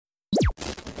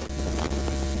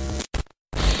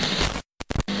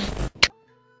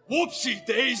Whoopsie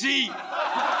daisy!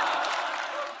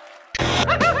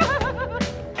 I'm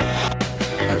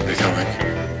becoming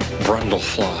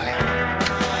Brundlefly.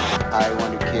 I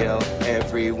want to kill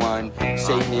everyone.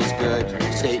 Satan is good.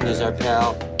 Satan is our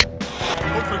pal.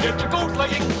 Don't forget your goat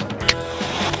leggings!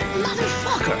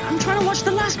 Motherfucker, I'm trying to watch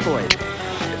The Last Boy.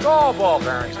 It's all ball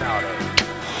bearings nowadays.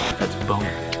 That's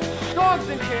boner. Dogs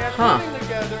and cats living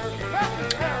together.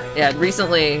 Yeah,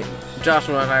 recently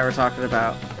Joshua and I were talking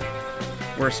about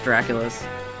worst Draculas.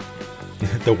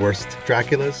 The worst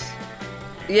Draculas?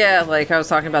 Yeah, like I was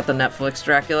talking about the Netflix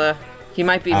Dracula. He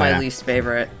might be my least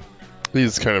favorite.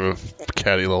 He's kind of a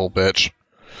catty little bitch.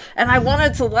 And I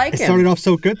wanted to like him. It started off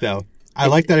so good, though. I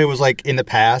like that it was, like, in the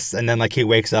past, and then, like, he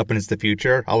wakes up and it's the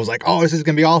future. I was like, oh, this is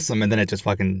going to be awesome. And then it just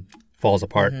fucking falls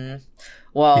apart. Mm-hmm.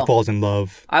 Well, he falls in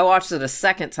love. I watched it a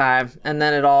second time, and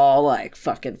then it all, like,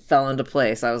 fucking fell into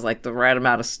place. I was, like, the right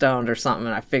amount of stoned or something,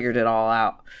 and I figured it all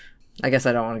out. I guess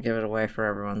I don't want to give it away for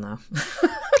everyone, though.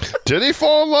 Did he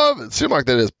fall in love? It seemed like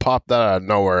they just popped that out of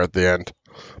nowhere at the end.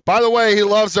 By the way, he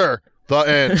loves her. The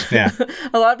end. Yeah.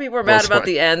 A lot of people are mad about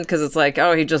the end because it's like,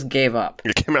 oh, he just gave up.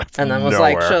 It came out and then was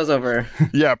nowhere. like, show's over.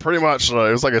 Yeah, pretty much. It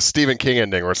was like a Stephen King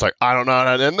ending where it's like, I don't know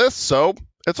how to end this, so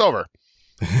it's over.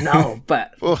 No,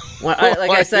 but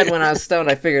I said, when I was stoned,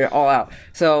 I figured it all out.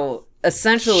 So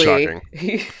essentially,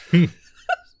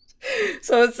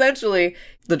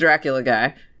 the Dracula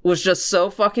guy was just so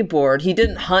fucking bored. He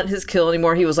didn't hunt his kill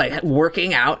anymore. He was like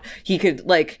working out. He could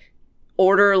like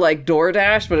order like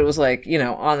DoorDash, but it was like, you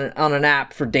know, on an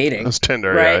app for dating. It was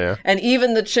Tinder, right? yeah. And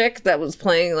even the chick that was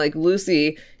playing like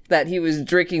Lucy that he was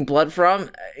drinking blood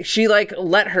from, she like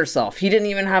let herself. He didn't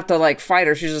even have to like fight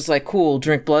her. She's just like, cool,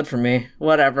 drink blood from me,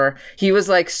 whatever. He was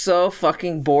like so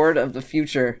fucking bored of the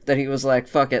future that he was like,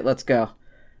 fuck it, let's go.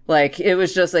 Like, it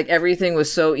was just like everything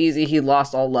was so easy. He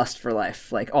lost all lust for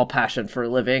life, like all passion for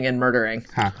living and murdering.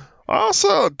 Huh. I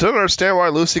also didn't understand why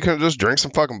Lucy couldn't just drink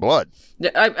some fucking blood.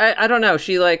 I don't know.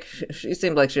 She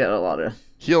seemed like she had a lot of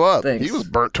heal up. things. He was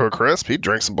burnt to a crisp. He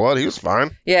drank some blood. He was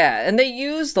fine. Yeah, and they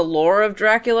used the lore of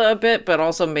Dracula a bit, but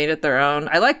also made it their own.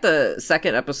 I like the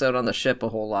second episode on the ship a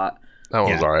whole lot. That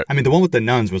one was all right. I mean, the one with the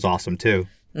nuns was awesome, too.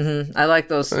 Mm-hmm. I like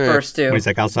those first two. When he's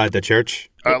like outside the church.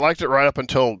 I liked it right up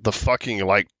until the fucking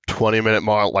like 20-minute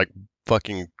mile, like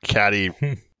fucking catty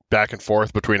back and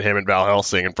forth between him and Val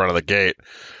Helsing in front of the gate.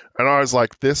 And I was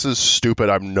like, this is stupid.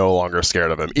 I'm no longer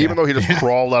scared of him. Even though he just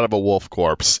crawled out of a wolf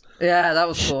corpse. Yeah, that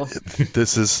was cool.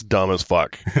 This is dumb as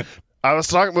fuck. I was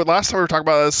talking about last time we were talking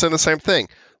about this, saying the same thing.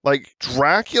 Like,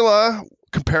 Dracula,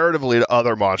 comparatively to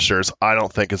other monsters, I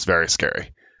don't think is very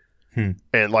scary.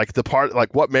 And like the part,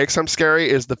 like what makes him scary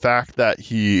is the fact that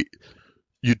you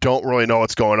don't really know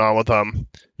what's going on with him.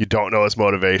 You don't know his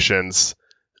motivations.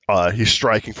 He's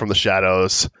striking from the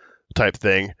shadows type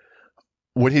thing.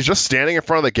 When he's just standing in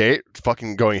front of the gate,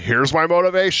 fucking going, here's my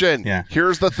motivation. Yeah.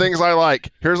 Here's the things I like.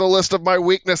 Here's a list of my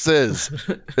weaknesses.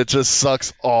 It just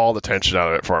sucks all the tension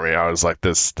out of it for me. I was like,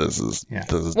 this is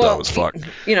dumb as fuck.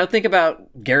 You know, think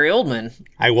about Gary Oldman.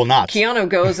 I will not. Keanu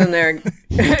goes in there.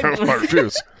 I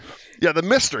refuse. Yeah, the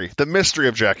mystery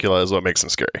of Dracula is what makes him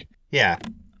scary. Yeah.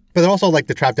 But also, like,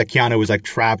 the trap that Keanu was, like,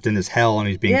 trapped in this hell and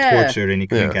he's being tortured and he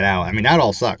couldn't get out. I mean, that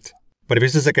all sucked. But if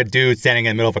it's just, like, a dude standing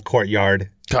in the middle of a courtyard.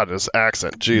 God, his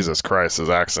accent. Jesus Christ, his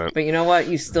accent. But you know what?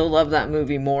 You still love that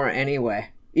movie more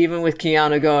anyway. Even with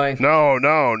Keanu going, No.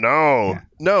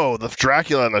 No, the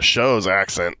Dracula in the show's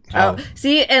accent. Oh,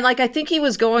 see, and, like, I think he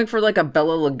was going for, like, a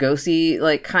Bela Lugosi,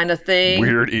 like, kind of thing.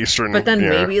 Weird Eastern. But then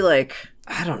maybe, like,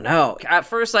 I don't know. At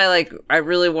first, I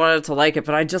really wanted to like it,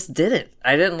 but I just didn't.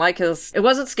 I didn't like his... It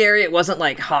wasn't scary. It wasn't,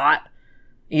 like, hot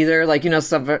either. Like, you know,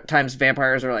 sometimes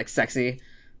vampires are, like, sexy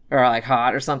or, like,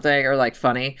 hot or something or, like,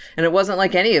 funny. And it wasn't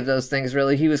like any of those things,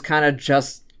 really. He was kind of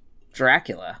just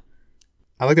Dracula.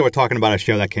 I like that we're talking about a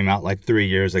show that came out, like, 3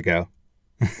 years ago.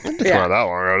 It's not that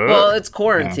long ago, did it? Well, it's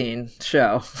quarantine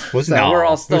show. We're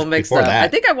all still mixed up. That. I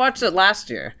think I watched it last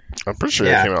year. I'm pretty sure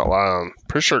it came out loud.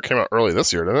 Pretty sure it came out early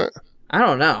this year, didn't it? I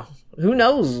don't know. Who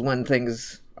knows when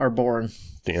things are born?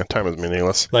 Yeah, time is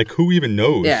meaningless. Like, who even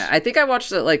knows? Yeah, I think I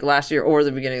watched it like last year or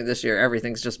the beginning of this year.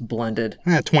 Everything's just blended.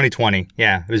 2020.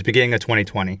 Yeah, it was beginning of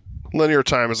 2020. Linear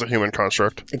time is a human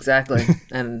construct. Exactly.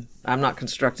 And I'm not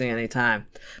constructing any time.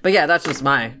 But yeah, that's just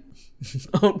my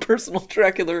own personal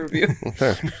Dracula review.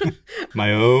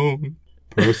 My own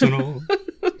personal.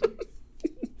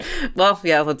 Well,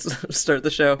 yeah, let's start the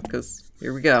show because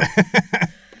here we go.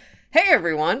 Hey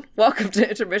everyone, welcome to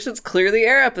Intermission's Clear the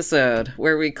Air episode,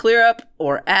 where we clear up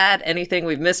or add anything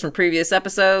we've missed from previous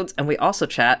episodes, and we also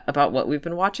chat about what we've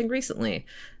been watching recently.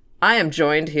 I am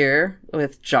joined here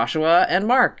with Joshua and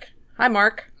Mark. Hi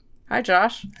Mark. Hi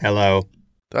Josh. Hello.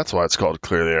 That's why it's called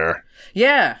Clear the Air.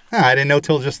 Yeah. I didn't know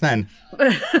till just then. I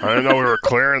didn't know we were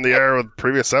clearing the air with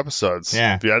previous episodes.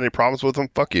 Yeah. If you had any problems with them,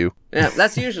 fuck you. Yeah,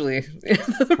 that's usually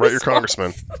Write your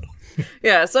congressman.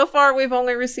 Yeah, so far we've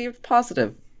only received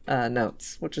positive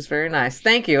notes, which is very nice.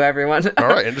 Thank you, everyone. All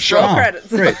right, end of show. Roll credits.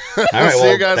 Great. All right, See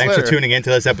well, you guys thanks later. for tuning into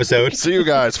this episode. See you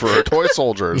guys for Toy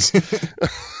Soldiers.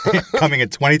 Coming in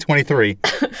 2023.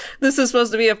 This is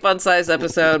supposed to be a fun-sized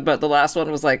episode, but the last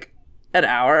one was like an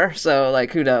hour, so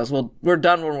like who knows? We're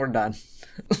done when we're done.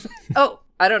 Oh,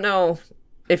 I don't know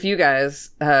if you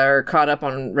guys are caught up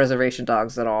on Reservation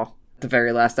Dogs at all. The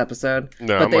very last episode,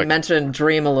 No, but I'm they like- mentioned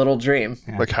Dream a Little Dream.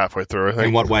 Like halfway through, I think.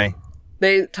 In what way?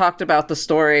 They talked about the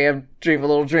story of Dream a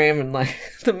Little Dream and like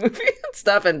the movie and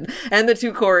stuff, and the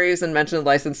two Corys, and mentioned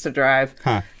License to Drive.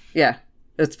 Huh. Yeah,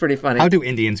 it's pretty funny. How do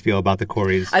Indians feel about the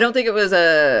Corys? I don't think it was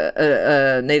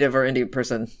a native or Indian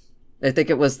person. I think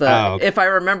it was the, okay. if I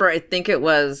remember, I think it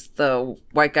was the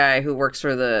white guy who works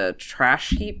for the trash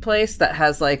heap place that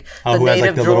has like the who has,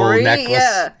 native like, the jewelry. little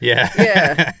necklace? Yeah.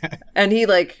 Yeah. And he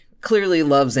like clearly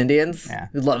loves Indians. Yeah.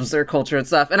 He loves their culture and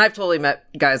stuff. And I've totally met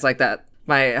guys like that.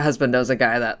 My husband knows a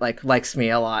guy that like likes me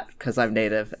a lot because I'm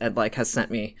native and like has sent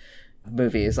me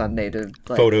movies on native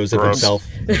like, Photos of Gross. himself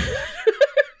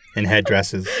in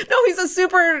headdresses. No, he's a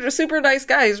super nice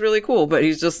guy. He's really cool, but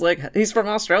he's just like, he's from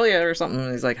Australia or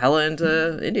something. He's like hella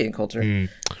into Indian culture.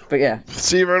 But yeah.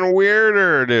 It's even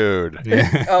weirder, dude.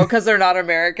 Oh, because they're not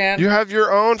American? You have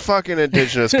your own fucking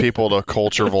indigenous people to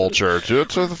culture vulture. Do it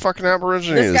to the fucking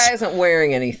Aborigines. This guy isn't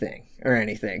wearing anything or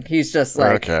anything. He's just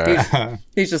like, Okay.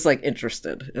 he's just like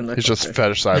interested in the He's just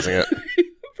culture. fetishizing it.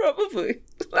 Probably.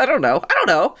 I don't know. I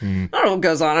don't know what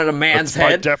goes on in a man's My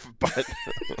head. but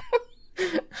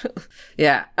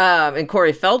Yeah. In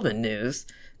Corey Feldman news,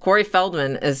 Corey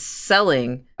Feldman is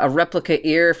selling a replica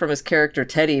ear from his character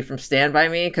Teddy from Stand By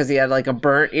Me because he had like a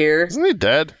burnt ear. Isn't he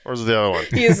dead? Or is it the other one?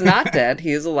 He is not dead.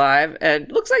 He is alive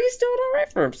and looks like he's doing all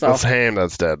right for himself. That's Haim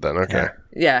that's dead then. Okay.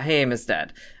 Yeah, Haim is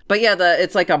dead. But yeah,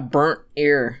 it's like a burnt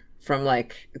ear from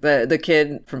like the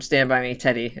kid from Stand By Me,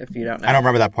 Teddy, if you don't know. I don't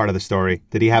remember that part of the story.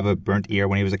 Did he have a burnt ear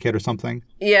when he was a kid or something?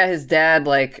 Yeah, his dad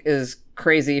like is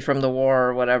crazy from the war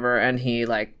or whatever, and he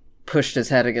like pushed his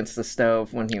head against the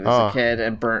stove when he was a kid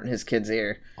and burnt his kid's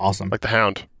ear. Awesome. Like the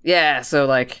Hound. Yeah, so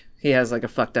like he has like a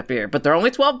fucked up ear, but they're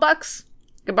only $12.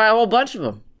 You can buy a whole bunch of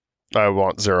them. I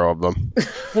want 0 of them.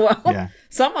 Well, Yeah.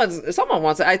 someone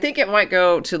wants it. I think it might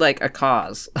go to like a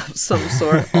cause of some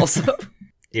sort. Also,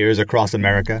 Ears across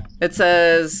America. it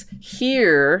says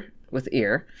here with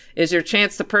ear is your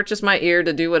chance to purchase my ear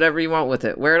to do whatever you want with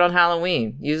it. Wear it on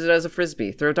Halloween. Use it as a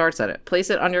frisbee. Throw darts at it. Place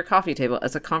it on your coffee table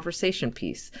as a conversation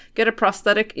piece. Get a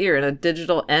prosthetic ear and a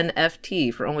digital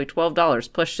NFT for only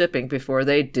 $12 plus shipping before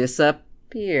they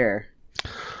disappear.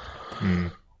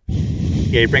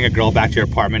 Yeah, you bring a girl back to your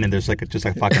apartment and there's like just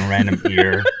a fucking random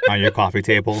ear on your coffee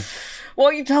table.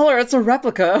 Well, you tell her it's a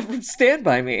replica from Stand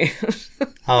By Me.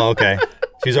 Oh, okay.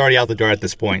 She's already out the door at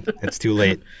this point. It's too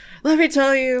late. Let me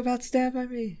tell you about Stand By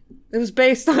Me. It was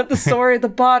based on the story of The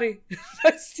Body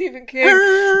by Stephen King.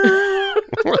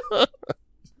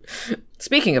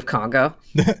 Speaking of Congo,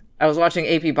 I was watching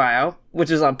AP Bio,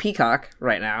 which is on Peacock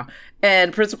right now,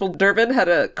 and Principal Durbin had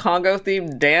a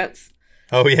Congo-themed dance.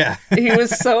 Oh, yeah. He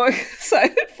was so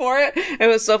excited for it. It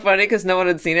was so funny because no one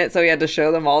had seen it, so he had to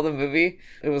show them all the movie.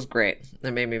 It was great.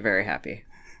 It made me very happy.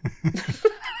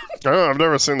 Oh, I've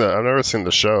never seen that. I've never seen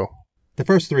the show. The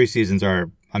first 3 seasons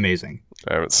are amazing.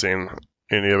 I haven't seen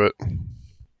any of it.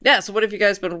 Yeah, so what have you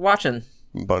guys been watching?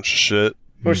 A bunch of shit.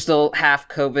 We're still half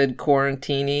COVID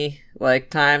quarantine-y like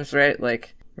times, right?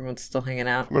 Like everyone's still hanging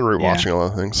out. I've been rewatching a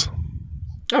lot of things.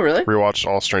 Oh, really? Rewatched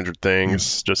all Stranger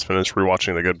Things. Just finished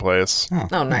rewatching The Good Place.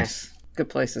 Oh, nice. Good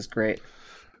Place is great.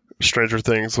 Stranger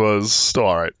Things was still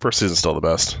alright. First season's still the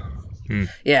best.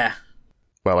 Yeah,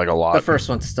 By like a lot. the first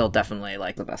one's still definitely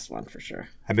like the best one for sure.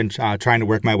 I've been trying to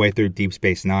work my way through Deep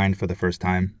Space Nine for the first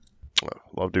time.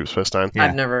 Love Deep Space Nine. Yeah.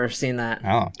 I've never seen that.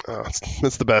 Oh. Oh,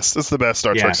 it's the best. It's the best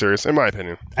Star Yeah. Trek series, in my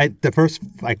opinion. The first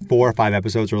like 4 or 5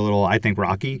 episodes were a little, I think,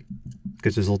 rocky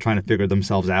because they're still trying to figure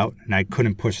themselves out, and I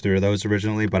couldn't push through those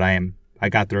originally, but I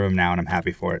got through them now, and I'm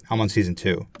happy for it. I'm on season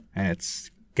 2, and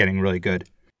it's getting really good.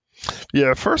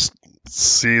 Yeah, first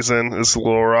season is a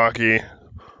little rocky.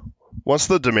 Once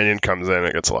the Dominion comes in,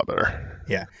 it gets a lot better.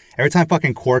 Yeah. Every time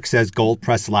fucking Quark says gold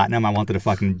pressed latinum, I wanted to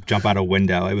fucking jump out a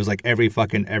window. It was like every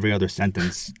other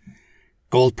sentence.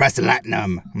 Gold pressed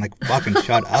latinum. I'm like, fucking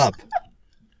shut up.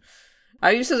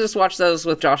 I used to just watch those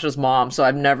with Josh's mom, so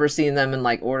I've never seen them in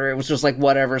like order. It was just like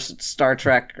whatever Star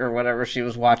Trek or whatever she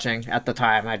was watching at the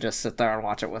time. I just sit there and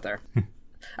watch it with her.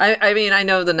 I mean, I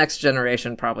know the Next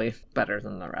Generation probably better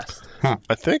than the rest.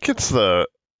 I think it's the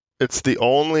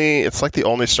It's like the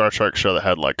only Star Trek show that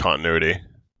had like continuity.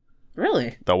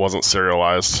 Really? That wasn't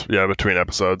serialized. Yeah, between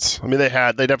episodes. I mean, they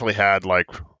definitely had like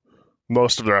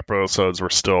most of their episodes were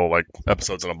still like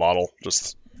episodes in a bottle,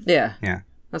 just Yeah. Yeah.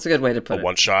 That's a good way to a put it.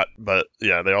 one shot. But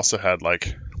yeah, they also had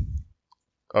like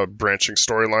a branching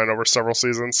storyline over several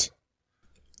seasons.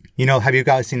 You know, have you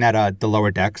guys seen that The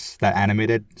Lower Decks, that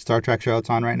animated Star Trek show it's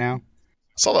on right now?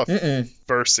 I saw the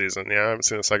first season. Yeah, I haven't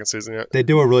seen the second season yet. They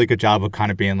do a really good job of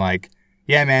kind of being like,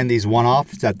 yeah, man, these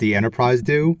one-offs that the Enterprise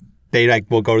do, they like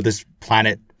will go to this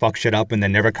planet, fuck shit up, and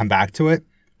then never come back to it.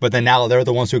 But then now they're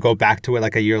the ones who go back to it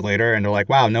like a year later, and they're like,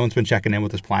 wow, no one's been checking in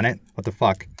with this planet. What the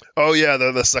fuck? Oh yeah,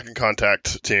 they're the second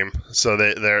contact team. So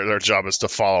their job is to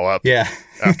follow up Yeah.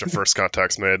 after first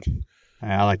contact's made.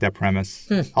 I like that premise.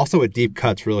 Also, it deep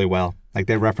cuts really well. Like,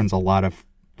 they reference a lot of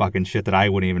fucking shit that I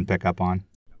wouldn't even pick up on.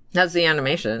 How's the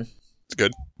animation? It's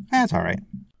good. That's all right.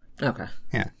 Okay.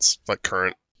 It's like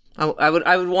current. I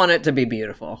would want it to be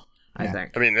beautiful, I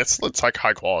think. I mean, it's like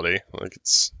high quality. Like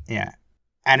it's Yeah.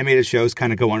 Animated shows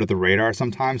kind of go under the radar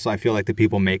sometimes, so I feel like the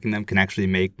people making them can actually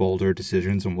make bolder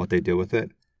decisions on what they do with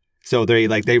it. So they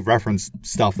reference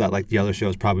stuff that like the other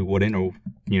shows probably wouldn't, or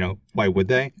why would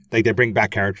they? Like they bring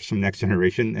back characters from Next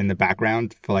Generation in the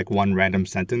background for like one random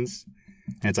sentence,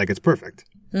 and it's like it's perfect.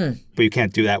 But you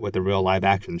can't do that with a real live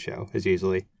action show as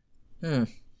easily.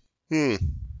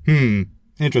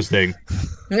 Interesting.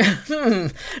 No,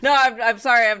 I'm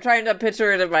sorry. I'm trying to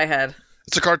picture it in my head.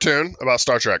 It's a cartoon about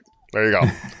Star Trek. There you go.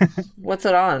 What's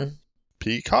it on?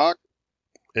 Peacock?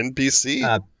 NBC?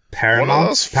 Paramount? One of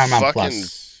those Paramount fucking,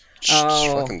 Plus.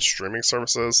 fucking streaming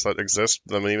services that exist,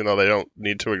 I mean, even though they don't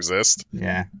need to exist.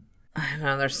 Yeah. I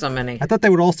know, there's so many. I thought they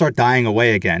would all start dying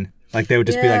away again. Like they would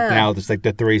just be like, Yeah. now there's like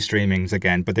the 3 streamings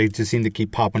again, but they just seem to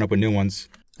keep popping up with new ones.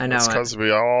 I know It's it. because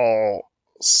we all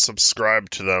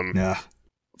subscribed to them Yeah.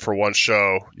 for one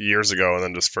show years ago and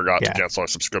then just forgot Yeah. to cancel our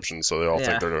subscription, so they all Yeah.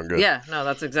 think they're doing good. Yeah, no,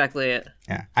 that's exactly it.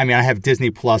 Yeah. I mean, I have Disney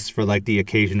Plus for like the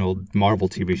occasional Marvel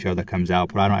TV show that comes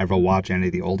out, but I don't ever watch any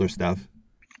of the older stuff.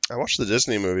 I watch the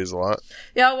Disney movies a lot.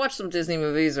 Yeah, I'll watch some Disney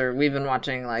movies, or we've been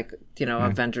watching, like,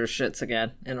 Avengers shits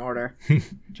again in order.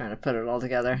 Trying to put it all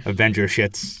together. Avenger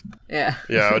shits. Yeah.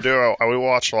 Yeah, I do. We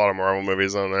watch a lot of Marvel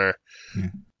movies on there.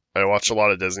 I watch a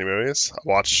lot of Disney movies. I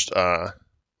watched The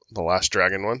Last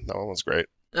Dragon one. That one was great.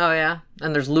 Oh, yeah.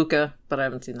 And there's Luca, but I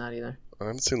haven't seen that either. I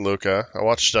haven't seen Luca. I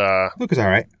watched, Luca's all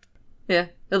right. Yeah,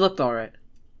 it looked all right.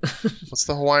 what's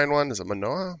the Hawaiian one? Is it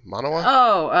Manoa?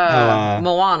 Moana.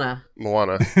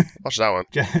 Moana. Watch that one.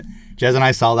 Jez and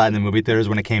I saw that in the movie theaters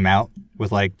when it came out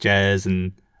with like Jez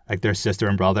and like their sister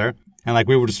and brother. And like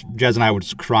Jez and I were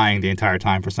just crying the entire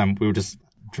time we were just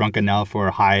drunk enough or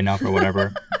high enough or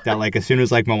whatever that like as soon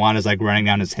as like Moana's like running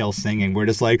down this hill singing, we're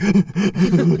just like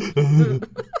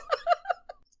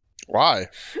Why?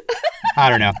 I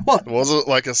don't know. Well, It wasn't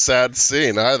like a sad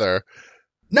scene either.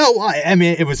 no, I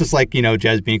mean, it was just like,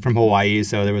 Jez being from Hawaii,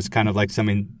 so there was kind of like some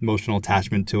emotional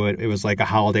attachment to it. It was like a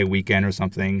holiday weekend or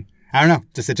something. I don't know.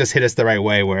 It just hit us the right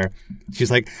way where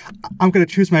she's like, I'm going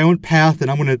to choose my own path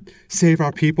and I'm going to save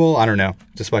our people. I don't know.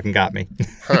 Just fucking got me.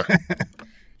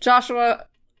 Joshua,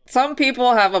 some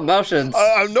people have emotions.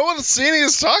 I know what scene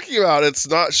he's talking about. It's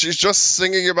not, she's just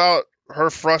singing about her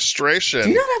frustration. Do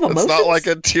you not have It's not emotions? like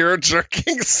a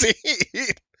tear-jerking scene.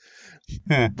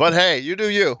 But hey, you do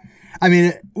you. I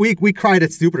mean, we cried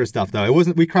at stupider stuff, though.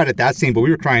 We cried at that scene, but we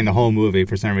were crying the whole movie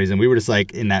for some reason. We were just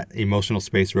like in that emotional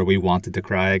space where we wanted to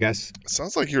cry, I guess.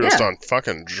 Sounds like you're just Yeah. on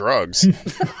fucking drugs.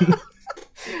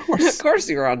 Of course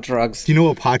you're on drugs. Do you know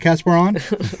what podcast we're on?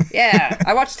 Yeah,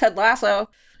 I watched Ted Lasso.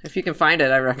 If you can find it,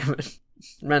 I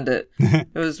recommend it. It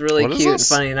was really What is cute and this?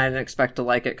 funny, and I didn't expect to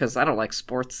like it because I don't like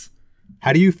sports.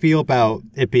 How do you feel about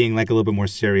it being like a little bit more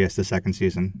serious the second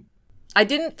season? I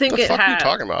didn't think What the it fuck are you had.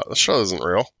 talking about? This show isn't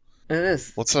real. It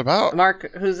is. What's it about? Mark,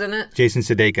 who's in it? Jason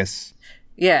Sudeikis.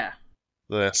 Yeah.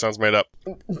 Yeah, sounds made up.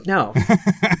 No.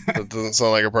 It doesn't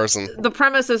sound like a person. The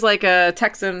premise is like a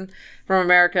Texan from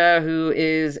America who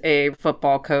is a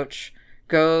football coach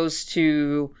goes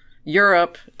to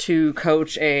Europe to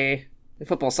coach a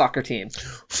football soccer team.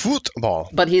 Football.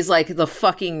 But he's like the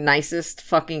fucking nicest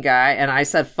fucking guy, and I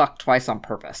said fuck twice on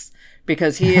purpose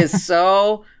because he is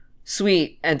so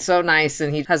sweet and so nice,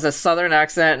 and he has a southern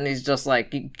accent, and he's just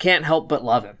like, you can't help but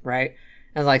love him, right?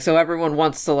 And like, so everyone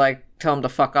wants to like tell him to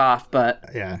fuck off, but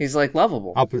Yeah. he's like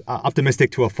lovable.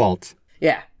 Optimistic to a fault.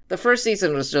 Yeah. The first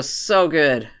season was just so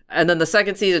good. And then the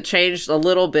second season changed a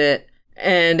little bit,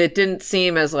 and it didn't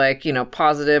seem as like,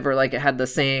 positive or like it had the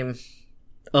same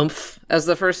oomph as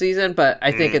the first season, but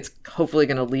I think it's hopefully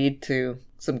going to lead to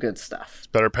some good stuff.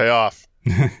 Better pay off.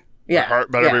 Yeah. My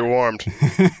heart better yeah. be warmed.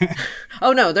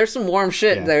 Oh no, there's some warm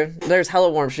shit Yeah. there. There's hella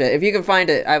warm shit. If you can find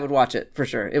it, I would watch it for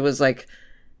sure. It was like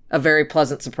a very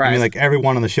pleasant surprise. I mean, like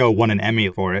everyone on the show won an Emmy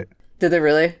for it. Did they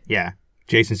really? Yeah.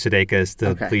 Jason Sudeikis, the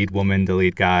Okay. lead woman, the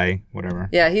lead guy, whatever.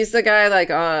 Yeah, he's the guy like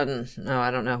on. No,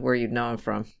 I don't know where you'd know him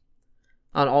from.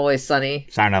 On Always Sunny,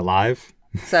 Saturday Night Live.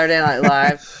 Saturday Night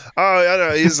Live. Oh, yeah,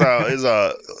 no, he's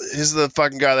the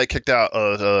fucking guy they kicked out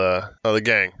of the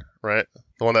gang, right?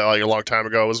 The one that like a long time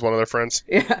ago was one of their friends.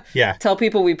 Yeah. Yeah. Tell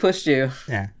people we pushed you.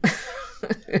 Yeah.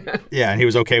 Yeah, and he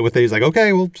was okay with it. He's like,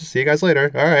 okay, we'll just see you guys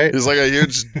later. All right. He's like a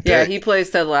huge. Yeah, dick. he plays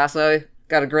Ted Lasso.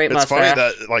 Got a great It's mustache. funny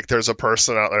that like there's a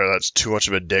person out there that's too much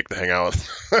of a dick to hang out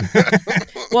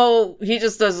with. Well, he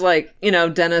just does like,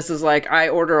 Dennis is like, I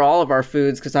order all of our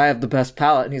foods because I have the best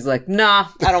palate. And he's like, nah,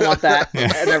 I don't want that.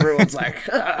 And everyone's like,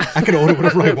 I can order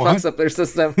whatever I it want. fucks up their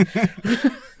system.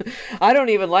 I don't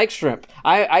even like shrimp.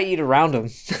 I eat around them.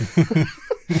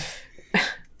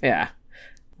 Yeah.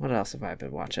 What else have I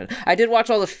been watching? I did watch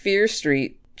all the Fear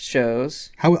Street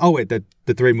shows. How? Oh wait, the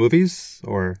 3 movies,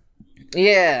 or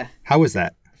Yeah. how was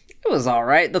that? It was all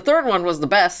right. The third one was the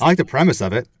best. I like the premise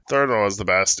of it. Third one was the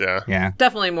best, yeah. Yeah.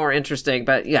 Definitely more interesting,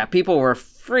 but yeah, people were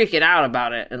freaking out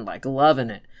about it and like loving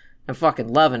it and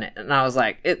fucking loving it. And I was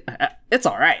like, it's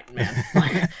all right, man.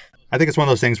 Like, I think it's one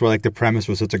of those things where like the premise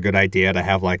was such a good idea to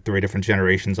have like 3 different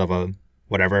generations of a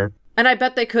whatever. and I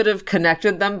bet they could have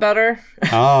connected them better.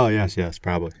 Oh yes,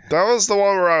 probably. That was the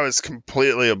one where I was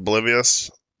completely oblivious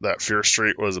that Fear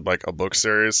Street was like a book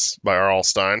series by R.L.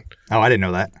 Stein. Oh, I didn't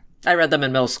know that. I read them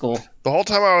in middle school. The whole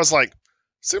time I was like,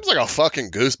 seems like a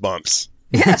fucking Goosebumps.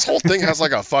 This whole thing has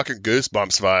like a fucking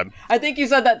Goosebumps vibe. I think you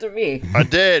said that to me. I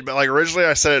did, but like originally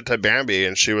I said it to Bambi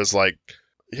and she was like,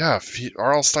 yeah,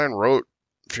 R.L. Stein wrote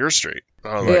Fear Street.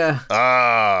 I was Yeah. like,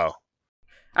 oh.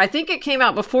 I think it came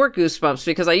out before Goosebumps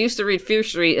because I used to read Fear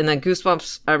Street and then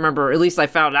Goosebumps, I remember, at least I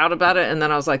found out about it and then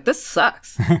I was like, this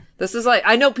sucks. This is like,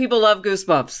 I know people love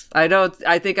Goosebumps.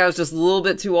 I think I was just a little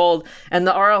bit too old. And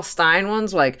the R.L. Stein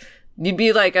ones, like, you'd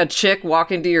be like a chick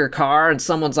walking to your car and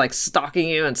someone's like stalking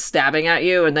you and stabbing at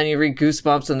you and then you read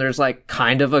Goosebumps and there's like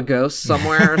kind of a ghost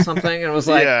somewhere or something. And it was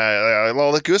like, yeah,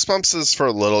 well, the Goosebumps is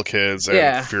for little kids and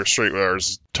Yeah. Fear Street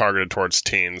is targeted towards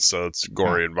teens, so it's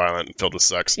gory and violent and filled with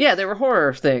sex. yeah, they were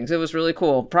horror things. It was really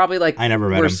cool. Probably like I never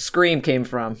read where them. Scream came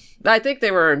from. I think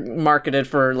they were marketed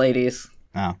for ladies.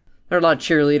 Oh. There are a lot of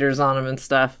cheerleaders on them and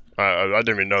stuff. I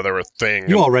didn't even know they were a thing.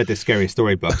 You all read the Scary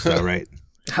Story books, though, right?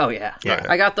 Oh yeah. Yeah.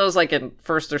 I got those like in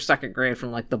first or second grade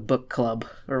from like the book club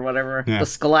or whatever. Yeah. The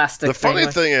Scholastic. The funny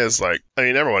thing. thing is, like, I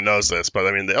mean, everyone knows this, but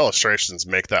I mean, the illustrations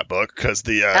make that book because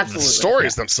the Absolutely,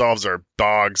 stories themselves are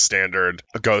dog standard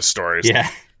ghost stories. Yeah.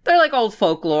 They're like old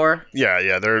folklore.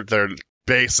 yeah, they're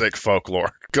basic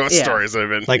folklore ghost Yeah. stories. That have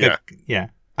been Like yeah.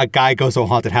 a guy goes to a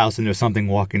haunted house and there's something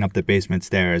walking up the basement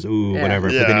stairs. Ooh, Yeah. whatever.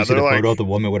 Yeah, but then you see the they're photo like- of the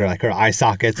woman with her like her eye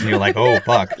sockets, and you're like, oh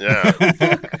fuck.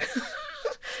 yeah.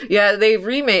 Yeah, they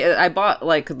remade. I bought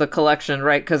like the collection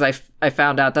right because I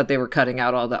found out that they were cutting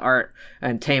out all the art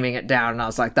and taming it down, and I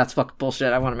was like, that's fucking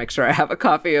bullshit. I want to make sure I have a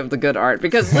copy of the good art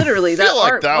because literally I that feel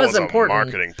like art that was was important. a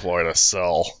marketing ploy to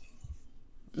sell.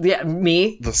 Yeah,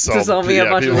 me To to sell me a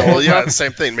bunch people, of the old yeah, books.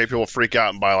 same thing. Make people freak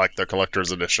out and buy like their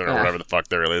collector's edition or Yeah. whatever the fuck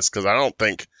they release. Because I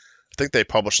think they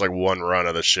published like one run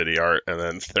of the shitty art and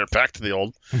then they're back to the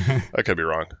old. I could be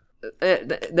wrong.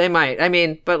 They might. I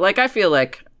mean, but like I feel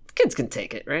like kids can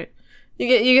take it, right?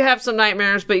 You have some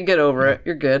nightmares, but you get over it.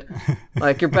 You're good.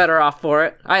 Like you're better off for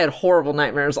it. I had horrible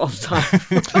nightmares all the time.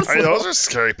 I mean, those are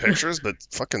scary pictures, but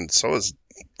fucking so is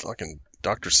fucking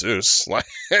Dr. Seuss. Like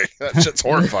that shit's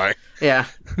horrifying. Yeah.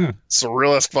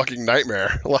 Surrealist fucking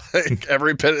nightmare. Like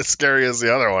every bit as scary as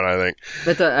the other one. I think.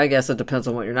 But I guess it depends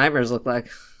on what your nightmares look like.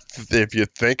 If you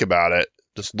think about it,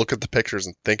 just look at the pictures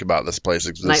and think about this place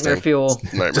existing. Nightmare fuel.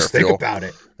 Nightmare Just fuel. think about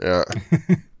it. Yeah.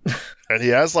 And he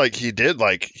does like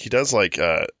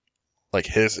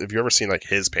his, have you ever seen like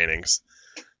his paintings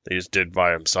that he just did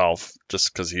by himself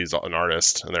just because he's an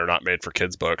artist and they're not made for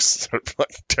kids books? They're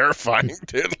like terrifying,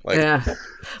 dude. Like, Yeah.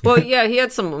 Well, yeah, he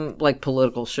had some like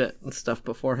political shit and stuff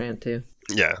beforehand too.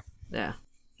 yeah. Yeah.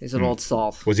 He's an old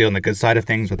salt. Was he on the good side of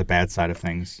things or the bad side of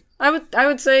things? I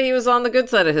would say he was on the good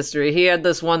side of history. He had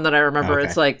this one that I remember. Okay.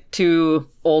 It's like two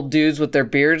old dudes with their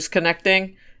beards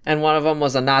connecting, and one of them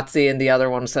was a Nazi, and the other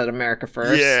one said "America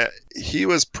first." Yeah, he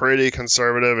was pretty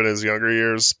conservative in his younger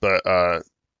years, but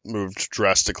moved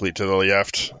drastically to the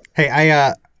left. Hey,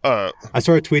 I Uh,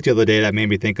 saw a tweet the other day that made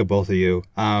me think of both of you.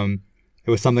 It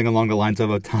was something along the lines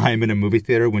of a time in a movie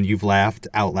theater when you've laughed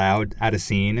out loud at a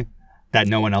scene that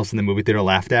no one else in the movie theater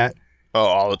laughed at.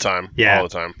 all the time. Yeah. All the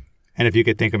time. And if you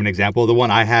could think of an example, the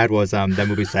one I had was that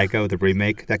movie Psycho, the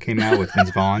remake that came out with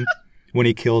Vince Vaughn. when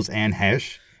he kills Anne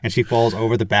Hesh and she falls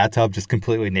over the bathtub just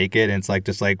completely naked, and it's like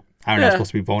I don't know,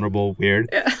 supposed to be vulnerable, weird.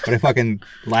 Yeah. But I fucking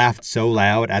laughed so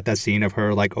loud at that scene of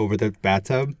her like over the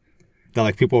bathtub that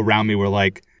like people around me were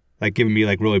like giving me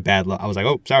like really bad look. I was like,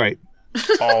 oh, sorry.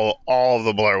 all of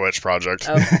the Blair Witch Project.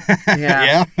 Oh,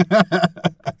 yeah.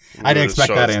 I didn't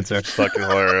expect that answer. It's fucking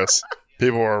hilarious.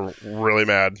 People were really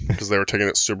mad because they were taking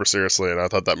it super seriously, and I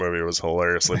thought that movie was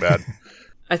hilariously bad.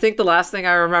 I think the last thing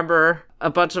I remember, a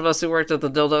bunch of us who worked at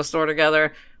the dildo store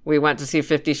together, we went to see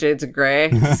 50 Shades of Grey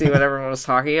to see what everyone was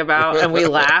talking about, and we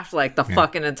laughed like the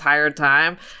fucking entire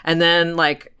time. And then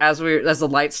like as the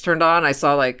lights turned on, I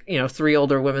saw like, 3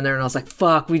 older women there, and I was like,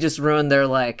 fuck, we just ruined their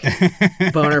like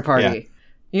boner party.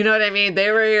 Yeah. You know what I mean?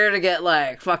 They were here to get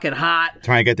like fucking hot,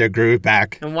 trying to get their groove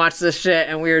back and watch this shit,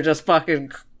 and we were just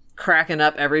fucking cracking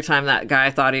up every time that guy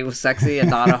thought he was sexy and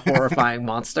not a horrifying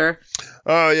monster.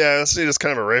 Oh yeah, isn't he just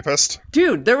kind of a rapist?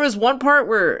 Dude, there was one part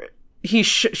where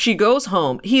she goes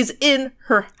home. He's in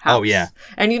her house. Oh yeah.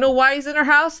 And you know why he's in her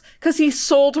house? Because he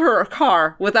sold her a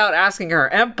car without asking her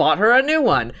and bought her a new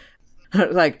one.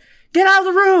 Like, get out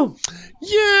of the room.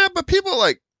 Yeah, but people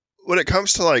like, when it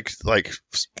comes to like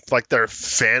their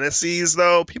fantasies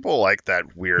though, people like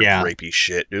that weird rapey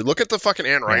shit, dude. Look at the fucking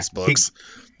Anne Rice books.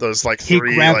 Those like 3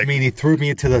 he grabbed me and he threw me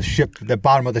into the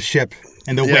bottom of the ship,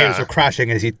 and the waves were crashing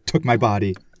as he took my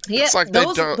body. Yeah, it's like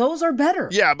those are better.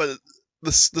 Yeah, but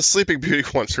the Sleeping Beauty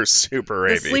ones are super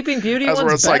rapey. The Sleeping Beauty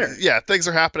one's better. Like, things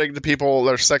are happening to people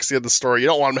that are sexy in the story. You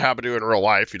don't want them to happen to you in real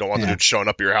life. You don't want them to showing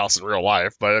up at your house in real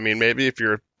life. But I mean, maybe if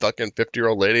you're a fucking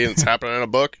 50-year-old lady and it's happening in a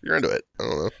book, you're into it. I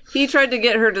don't know. He tried to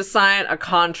get her to sign a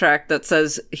contract that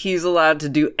says he's allowed to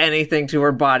do anything to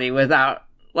her body without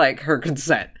like her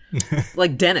consent.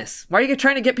 Like Dennis. Why are you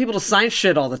trying to get people to sign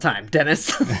shit all the time,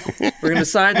 Dennis? We're going to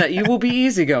sign that you will be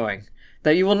easygoing,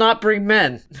 that you will not bring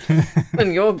men,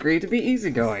 and you'll agree to be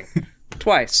easygoing.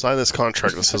 Twice. Sign this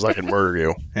contract that says I can murder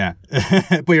you. Yeah.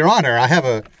 But Your Honor, I have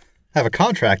a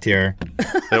contract here.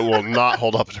 It will not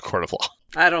hold up in a court of law.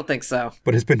 I don't think so.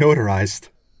 But it's been notarized.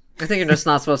 I think you're just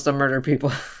not supposed to murder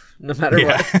people, no matter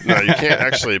what. No, you can't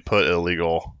actually put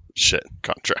illegal shit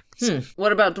contracts.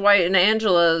 What about Dwight and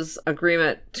Angela's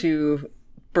agreement to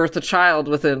birth a child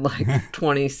within like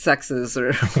 20 sexes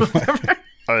or whatever?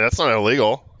 I mean, that's not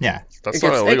illegal. Yeah. That's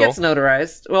not illegal. It gets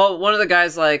notarized. Well, one of the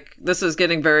guys like, this is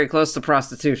getting very close to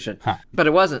prostitution. But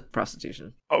it wasn't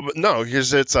prostitution. Oh, but no,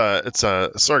 because it's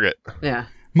a surrogate. Yeah.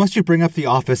 Must you bring up The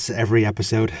Office every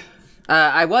episode?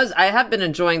 I have been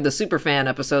enjoying the Superfan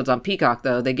episodes on Peacock,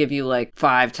 though. They give you like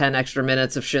 5-10 extra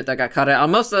minutes of shit that got cut out.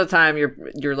 Most of the time,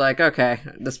 you're like, okay,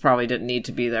 this probably didn't need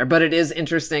to be there. But it is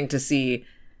interesting to see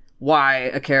why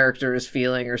a character is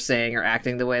feeling or saying or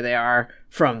acting the way they are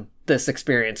from this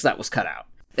experience that was cut out.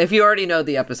 If you already know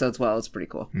the episodes well, it's pretty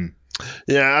cool.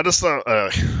 Yeah, I just thought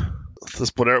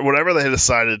whatever they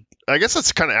decided. I guess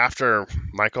it's kind of after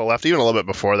Michael left, even a little bit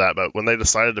before that. But when they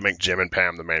decided to make Jim and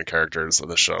Pam the main characters of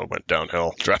the show, went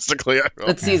downhill drastically.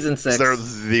 It's season 6. They're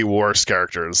the worst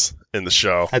characters in the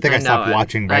show. I think I stopped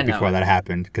watching right before that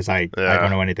happened because I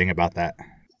don't know anything about that.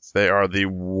 They are the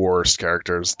worst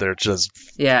characters. They're just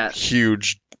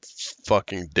huge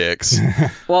fucking dicks.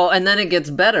 Well, and then it gets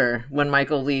better when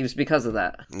Michael leaves because of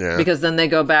that. Yeah. Because then they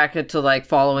go back into like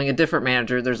following a different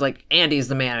manager. There's like Andy's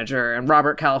the manager and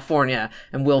Robert California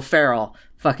and Will Ferrell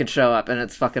fucking show up, and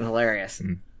it's fucking hilarious.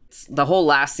 The whole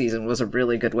last season was a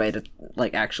really good way to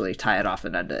like actually tie it off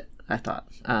and end it, I thought.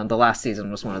 The last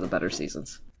season was one of the better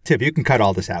seasons. Tip, you can cut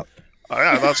all this out. Oh,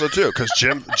 yeah, I thought so too, because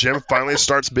Jim finally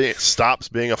stops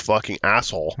being a fucking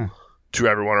asshole to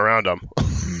everyone around him.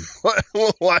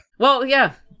 What? Well,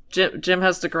 yeah. Jim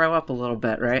has to grow up a little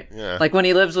bit, right? Yeah. Like when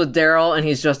he lives with Daryl and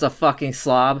he's just a fucking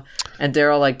slob, and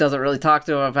Daryl like doesn't really talk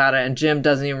to him about it, and Jim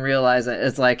doesn't even realize it.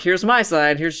 It's like, here's my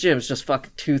side, here's Jim's, just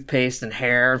fucking toothpaste and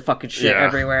hair and fucking shit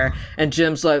everywhere. And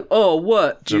Jim's like, oh,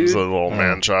 what, dude? Jim's a little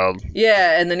man-child.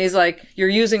 Yeah, and then he's like, you're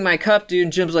using my cup, dude.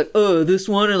 And Jim's like, oh, this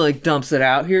one, and like dumps it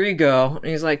out. Here you go.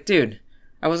 And he's like, dude,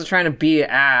 I wasn't trying to be an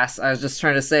ass. I was just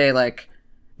trying to say, like,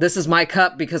 this is my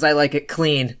cup because I like it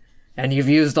clean. And you've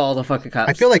used all the fucking cups.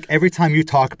 I feel like every time you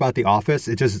talk about The Office,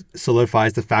 it just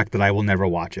solidifies the fact that I will never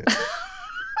watch it.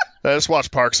 I just watch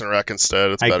Parks and Rec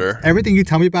instead. It's better. Everything you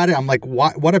tell me about it, I'm like,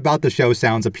 what about the show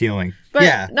sounds appealing? But,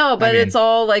 it's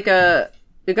all like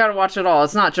you gotta watch it all.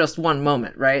 It's not just one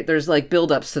moment, right? There's like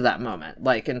build-ups to that moment,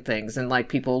 like in things, and like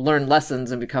people learn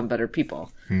lessons and become better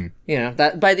people. You know,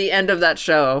 that by the end of that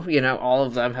show, you know, all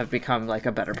of them have become like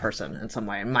a better person in some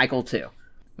way. And Michael too.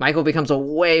 Michael becomes a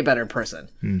way better person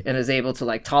and is able to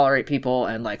like tolerate people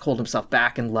and like hold himself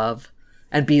back and love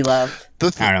and be loved.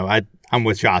 I don't know. I'm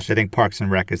with Josh. I think Parks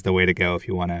and Rec is the way to go if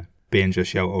you want to binge a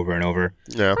show over and over.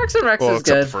 Yeah. Parks and Rec is except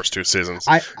good. the first 2 seasons.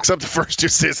 I Except the first 2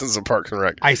 seasons of Parks and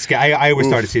Rec. I always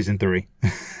start at season 3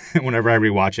 whenever I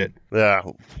rewatch it. Yeah.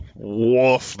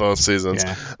 Woof, those seasons.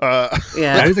 Yeah.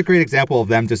 Yeah. That is a great example of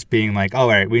them just being like, all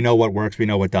right, we know what works, we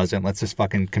know what doesn't. Let's just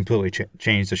fucking completely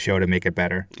change the show to make it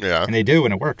better. Yeah. And they do,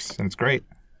 and it works, and it's great.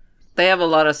 They have a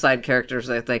lot of side characters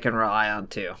that they can rely on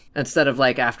too. Instead of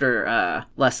like after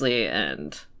Leslie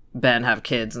and Ben have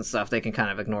kids and stuff, they can kind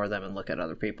of ignore them and look at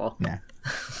other people. Yeah.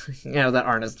 That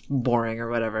aren't as boring or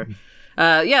whatever.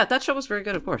 Yeah, that show was very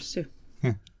good, of course, too.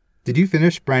 Did you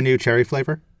finish Brand New Cherry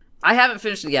Flavor? I haven't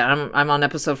finished it yet. I'm on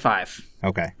episode 5.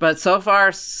 Okay. But so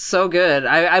far, so good.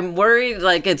 I'm worried,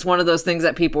 like, it's one of those things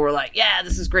that people were like, yeah,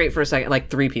 this is great for a second. Like,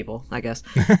 3 people, I guess.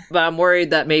 But I'm worried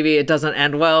that maybe it doesn't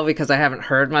end well because I haven't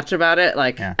heard much about it,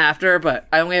 after, but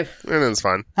I only have... And it's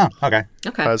fine. Oh, okay.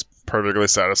 Okay. I was perfectly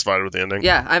satisfied with the ending.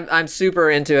 Yeah, I'm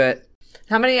super into it.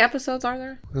 How many episodes are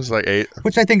there? It was like 8.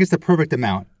 Which I think is the perfect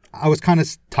amount. I was kind of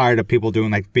tired of people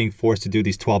doing, like, being forced to do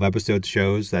these 12-episode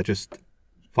shows that just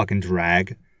fucking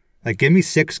drag. Like, give me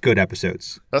 6 good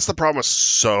episodes. That's the problem with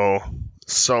so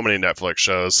many Netflix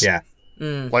shows. Yeah.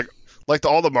 Like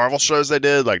all the Marvel shows they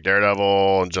did, like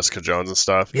Daredevil and Jessica Jones and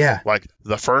stuff. Yeah. Like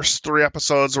the first 3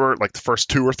 episodes were, like the first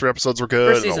 2 or 3 episodes were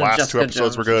good, First and the season of last Jessica 2 episodes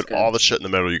Jones were good. was good. All the shit in the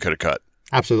middle you could have cut.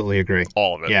 Absolutely agree.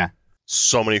 All of it. Yeah.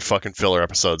 So many fucking filler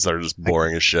episodes that are just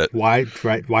boring as shit. Why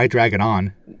drag it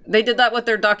on? They did that with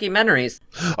their documentaries.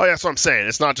 Oh, yeah, that's what I'm saying.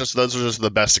 It's not just, those are just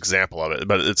the best example of it,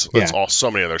 but it's all so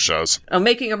many other shows.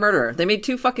 Making a Murderer. They made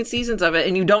 2 fucking seasons of it,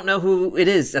 and you don't know who it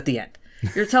is at the end.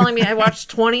 You're telling me I watched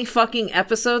 20 fucking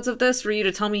episodes of this for you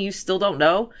to tell me you still don't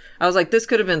know? I was like, this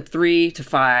could have been 3 to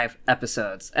 5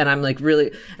 episodes. And I'm like,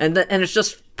 really? And it's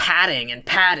just padding and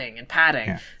padding and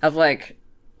padding of like,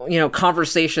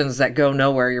 conversations that go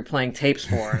nowhere you're playing tapes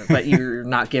for, but you're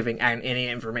not giving any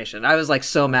information. I was like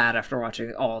so mad after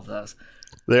watching all of those.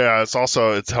 Yeah,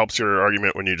 it helps your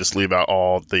argument when you just leave out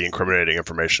all the incriminating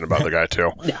information about the guy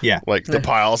too. Yeah. Like the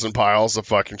piles and piles of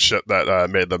fucking shit that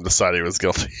made them decide he was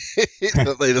guilty.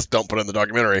 That they just don't put in the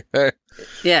documentary. Hey.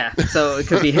 Yeah, so it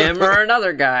could be him or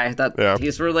another guy that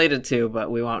he's related to, but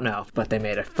we won't know. But they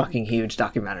made a fucking huge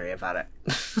documentary about it.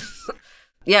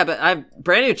 Yeah, but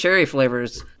Brand New Cherry Flavor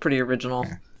is pretty original.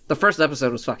 Yeah. The first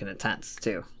episode was fucking intense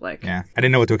too. Yeah, I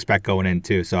didn't know what to expect going in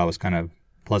too, so I was kind of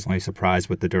pleasantly surprised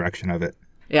with the direction of it.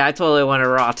 Yeah, I totally went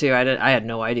raw too. I had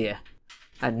no idea.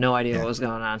 I had no idea what was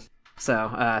going on.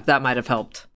 So that might have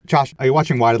helped. Josh, are you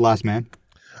watching Why Did Last Man?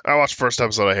 I watched the first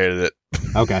episode. I hated it.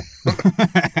 Okay.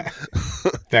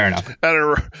 Fair enough.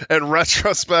 And in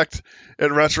retrospect,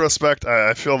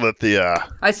 I feel that the...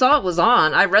 I saw it was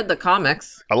on. I read the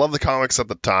comics. I love the comics at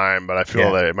the time, but I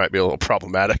feel that it might be a little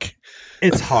problematic.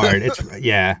 It's hard.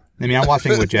 I mean, I'm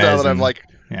watching it with Jazz. Now that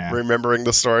I'm remembering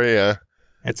the story,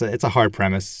 It's a hard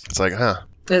premise. It's like, huh.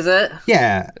 Is it?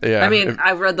 Yeah. I mean,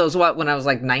 I read those when I was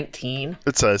like 19.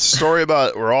 It's a story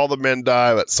about where all the men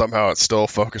die, but somehow it's still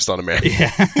focused on a man.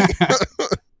 Yeah.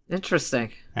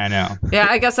 Interesting. I know. Yeah,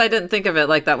 I guess I didn't think of it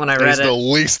like that when I read He's it. He's the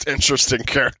least interesting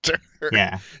character.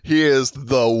 Yeah. He is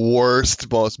the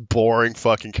worst, most boring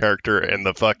fucking character in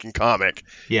the fucking comic.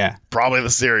 Yeah. Probably the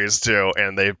series, too,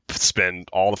 and they spend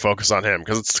all the focus on him,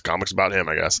 because it's comics about him,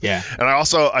 I guess. Yeah. And I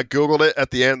Googled it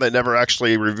at the end. They never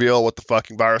actually reveal what the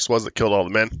fucking virus was that killed all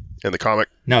the men in the comic.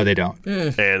 No, they don't.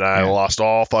 And I lost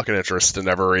all fucking interest in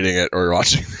ever reading it or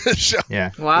watching the show.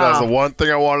 Yeah. Wow. That's the one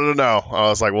thing I wanted to know. I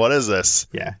was like, what is this?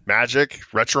 Yeah. Magic?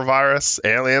 Retrovirus?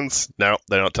 Aliens? No,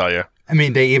 they don't tell you. I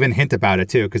mean, they even hint about it,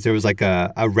 too, because there was like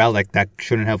a relic that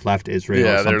shouldn't have left Israel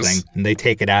or something. And they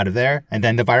take it out of there, and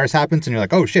then the virus happens, and you're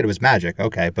like, oh, shit, it was magic.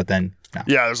 Okay, but then, no.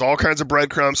 Yeah, there's all kinds of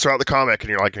breadcrumbs throughout the comic, and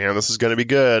you're like, man, this is going to be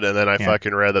good. And then I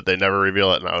fucking read that they never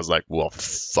reveal it, and I was like, well,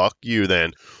 fuck you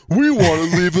then. We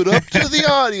want to leave it up to the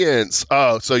audience.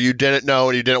 Oh, so you didn't know,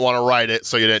 and you didn't want to write it,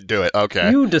 so you didn't do it.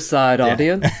 Okay. You decide,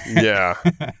 audience. Yeah.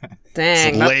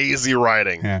 Dang. Lazy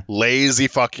writing. Yeah. Lazy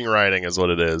fucking writing is what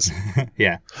it is.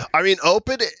 Yeah. I mean,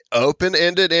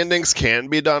 open-ended endings can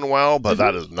be done well, but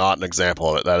that is not an example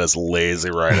of it. That is lazy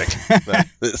writing. That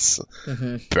is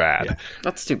bad. Yeah.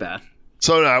 That's too bad.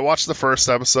 So I watched the first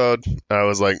episode. I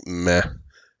was like, meh.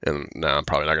 And no, I'm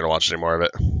probably not going to watch any more of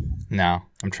it. No,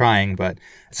 I'm trying, but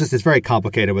it's very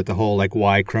complicated with the whole like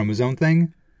Y chromosome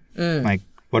thing. Like,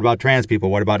 what about trans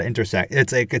people? What about intersex?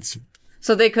 It's like, it's...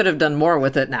 So they could have done more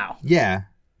with it now. Yeah,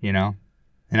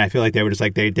 And I feel like they were just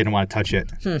like, they didn't want to touch it.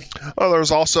 Oh, there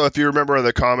was also, if you remember in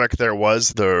the comic, there was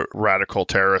the radical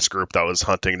terrorist group that was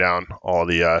hunting down all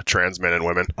the trans men and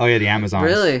women. Oh yeah, the Amazons.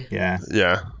 Really? Yeah.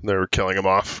 Yeah, they were killing them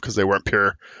off because they weren't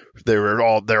pure. They're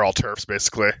all TERFs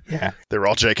basically. Yeah. They were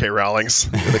all J.K. Rowlings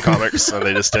in the comics, and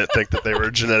they just didn't think that they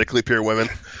were genetically pure women.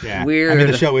 Yeah. Weird. I mean,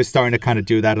 the show is starting to kind of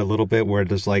do that a little bit, where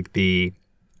there's like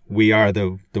we are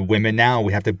the women now.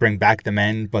 We have to bring back the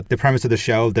men. But the premise of the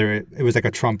show, it was like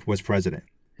a Trump was president.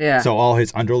 Yeah. So all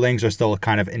his underlings are still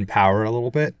kind of in power a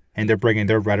little bit, and they're bringing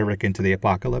their rhetoric into the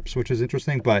apocalypse, which is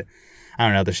interesting. But I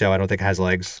don't know, the show I don't think has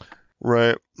legs.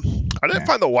 Right. I didn't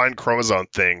find the Y chromosome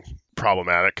thing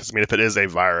problematic because, I mean, if it is a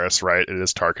virus, right, it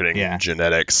is targeting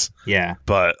genetics. Yeah.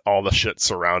 But all the shit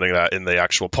surrounding that in the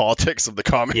actual politics of the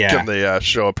comic and the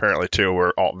show apparently too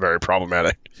were all very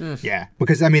problematic. Yeah.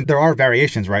 Because, I mean, there are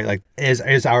variations, right? Like,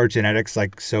 is our genetics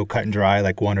like so cut and dry,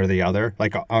 like one or the other?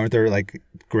 Like, aren't there like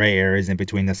gray areas in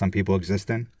between that some people exist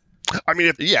in? I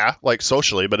mean, like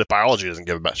socially, but if biology doesn't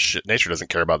give about shit, nature doesn't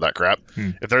care about that crap.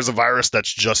 If there's a virus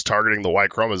that's just targeting the Y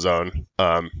chromosome,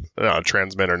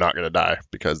 trans men are not going to die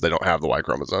because they don't have the Y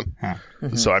chromosome.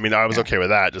 So, I mean, I was okay with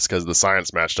that just because the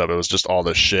science matched up. It was just all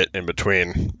this shit in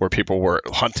between where people were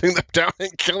hunting them down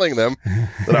and killing them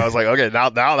that I was like, okay, now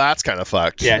that's kind of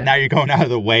fucked. Yeah, now you're going out of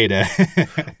the way to...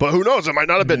 But who knows? It might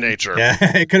not have been nature. Yeah,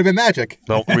 it could have been magic.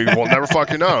 No, we will never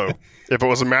fucking know. If it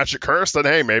was a magic curse, then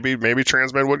hey, maybe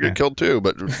trans men would get killed too,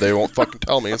 but they won't fucking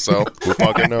tell me, so who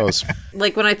fucking knows?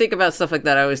 Like, when I think about stuff like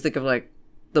that, I always think of, like,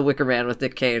 The Wicker Man with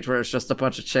Nick Cage, where it's just a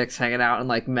bunch of chicks hanging out and,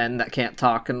 like, men that can't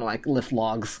talk and, like, lift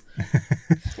logs.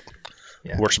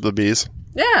 Worship the bees.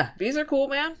 Yeah, bees are cool,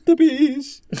 man. The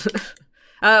bees.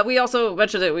 We also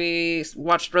mentioned that we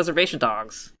watched Reservation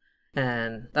Dogs,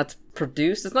 and that's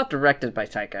produced. It's not directed by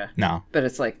Taika. No. But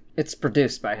it's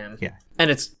produced by him. Yeah. And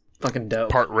it's fucking dope.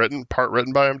 Part written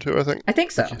by him too, I think. I think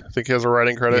so. I think he has a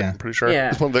writing credit. Yeah. I'm pretty sure.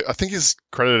 Yeah. I think he's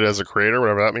credited as a creator,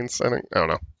 whatever that means. I don't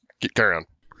know. Carry on.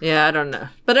 Yeah, I don't know.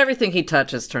 But everything he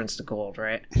touches turns to gold,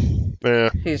 right? Yeah.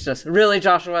 He's just, really,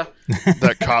 Joshua?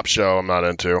 That cop show I'm not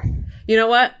into. You know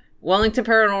what? Wellington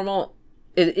Paranormal,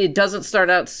 it doesn't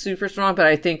start out super strong, but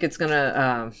I think it's going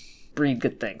to breed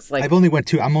good things. Like, I'm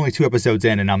only 2 episodes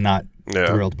in, and I'm not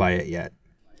thrilled by it yet.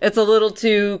 It's a little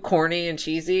too corny and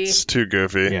cheesy. It's too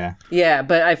goofy. Yeah. Yeah,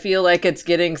 but I feel like it's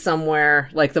getting somewhere.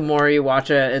 Like, the more you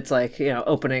watch it, it's like,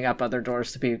 opening up other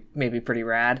doors to be maybe pretty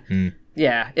rad.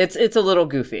 Yeah, it's a little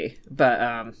goofy,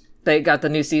 but they got the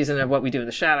new season of What We Do in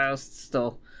the Shadows.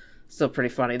 It's still pretty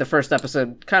funny. The first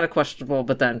episode kind of questionable,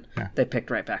 but then they picked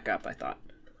right back up, I thought.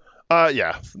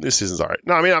 Yeah, new season's all right.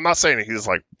 No, I mean, I'm not saying he's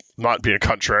like not being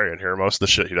contrarian here. Most of the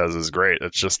shit he does is great.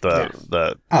 It's just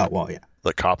the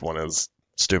cop one is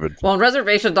stupid. Well, and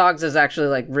Reservation Dogs is actually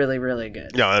like really, really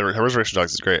good. Yeah, Reservation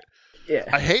Dogs is great. Yeah.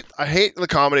 I hate the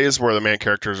comedies where the main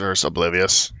characters are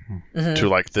oblivious to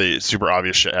like the super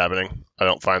obvious shit happening. I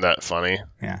don't find that funny.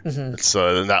 Yeah. It's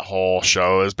and that whole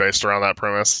show is based around that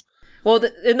premise. Well,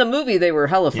 in the movie they were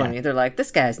hella funny. They're like,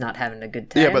 this guy's not having a good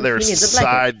time. Yeah, but they were He needs a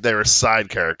blanket." side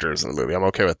characters in the movie. I'm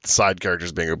okay with side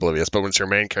characters being oblivious, but when it's your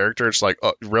main character, it's like,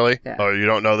 oh, really? Yeah. Oh, you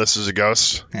don't know this is a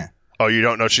ghost? Yeah. Oh, you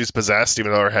don't know she's possessed,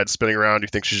 even though her head's spinning around. You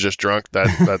think she's just drunk?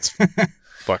 That's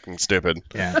fucking stupid.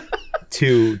 Yeah.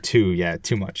 Too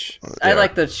much. I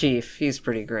like the chief. He's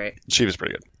pretty great. She was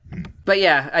pretty good. But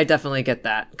yeah, I definitely get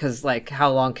that. Because, like,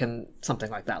 how long can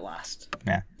something like that last?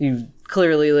 Yeah. You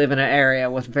clearly live in an area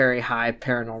with very high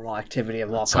paranormal activity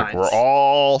of all It's kinds. like we're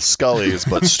all Scullys,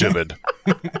 but stupid.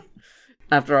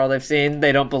 After all they've seen,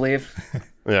 they don't believe.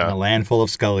 Yeah. A land full of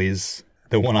Scullys.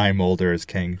 The one-eye Mulder is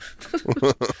king.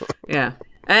 Yeah.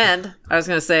 And, I was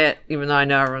going to say it, even though I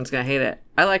know everyone's going to hate it,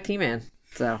 I like He-Man.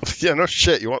 So. Yeah, no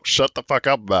shit. You won't shut the fuck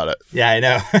up about it. Yeah, I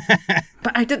know.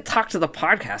 But I didn't talk to the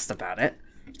podcast about it.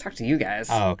 I talked to you guys.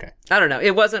 Oh, okay. I don't know.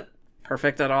 It wasn't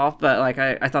perfect at all, but like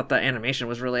I thought the animation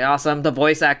was really awesome. The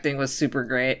voice acting was super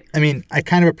great. I mean, I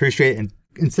kind of appreciate, and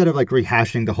instead of like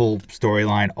rehashing the whole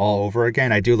storyline all over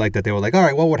again, I do like that they were like, all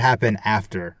right, what would happen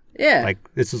after? Yeah. Like,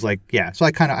 this is like, yeah. So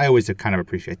I always kind of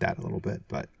appreciate that a little bit,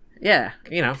 but. Yeah,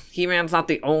 He-Man's not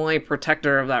the only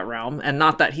protector of that realm, and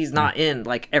not that he's not in,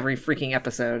 like, every freaking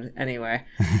episode anyway.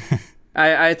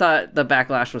 I thought the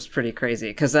backlash was pretty crazy,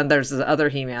 because then there's the other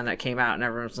He-Man that came out, and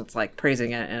everyone's just, like, praising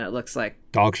it, and it looks like...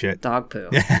 dog shit. Dog poo.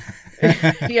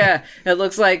 Yeah, it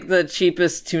looks like the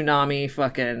cheapest Toonami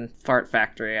fucking fart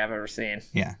factory I've ever seen.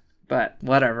 Yeah. But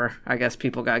whatever. I guess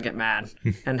people gotta get mad.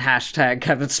 And hashtag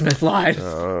Kevin Smith lied.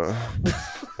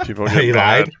 People get He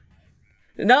mad. lied?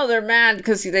 No, they're mad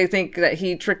because they think that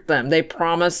he tricked them. He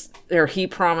promised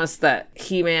that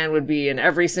He-Man would be in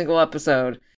every single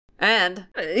episode. And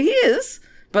he is,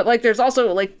 But like, there's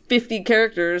also like 50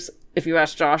 characters, if you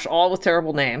ask Josh, all with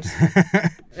terrible names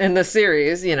in the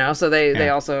series, you know, so they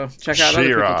also check out other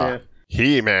people She-Ra, too.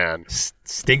 He-Man,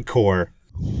 Stinkcore,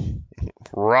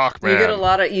 Rockman, You get a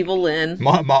lot of Evil Lyn.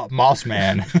 Moss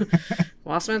Man.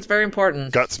 Mossman's very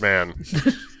important. Gutsman.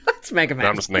 That's Mega Man.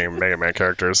 I'm just naming Mega Man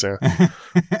characters, yeah.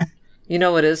 You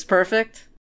know what is perfect?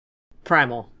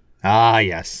 Primal. Ah,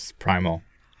 yes, Primal.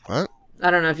 What?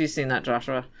 I don't know if you've seen that,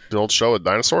 Joshua. The old show with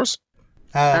dinosaurs?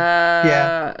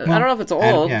 Yeah. I don't know if it's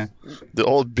old. Yeah. The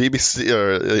old BBC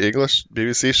or English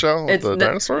BBC show with the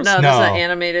dinosaurs? No, No. this is an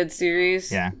animated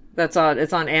series. Yeah. It's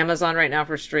on Amazon right now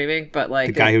for streaming, but like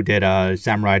The guy who did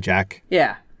Samurai Jack.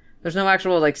 yeah. There's no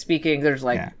actual like speaking. There's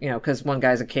like, Yeah. you know, because one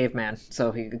guy's a caveman,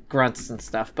 so he grunts and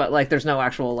stuff. But like, there's no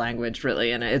actual language really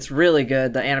in it. It's really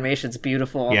good. The animation's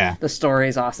beautiful. Yeah. The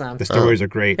story's awesome. The stories are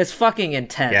great. It's fucking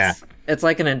intense. Yeah. It's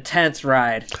like an intense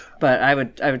ride. But I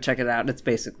would check it out. It's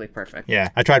basically perfect. Yeah,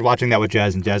 I tried watching that with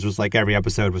Jez, and Jez was like, every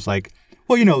episode was like,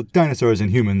 well, you know, dinosaurs and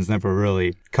humans never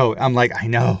really I'm like, I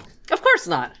know. Of course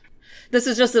not. This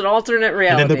is just an alternate reality.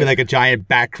 And then there'll be like a giant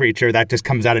bat creature that just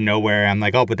comes out of nowhere. I'm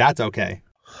like, oh, but that's okay.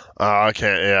 I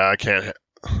can't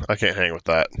hang with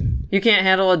that. You can't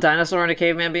handle a dinosaur and a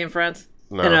caveman being friends?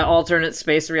 No. In an alternate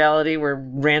space reality where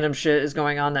random shit is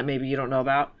going on that maybe you don't know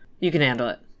about? You can handle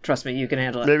it. Trust me, you can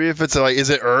handle it. Maybe if it's like, is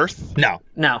it Earth? No,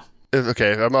 No,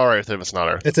 Okay, I'm alright with it if it's not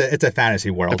Earth. it's a fantasy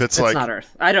world. If it's it's like, not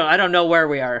Earth. I don't know where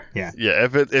we are. Yeah,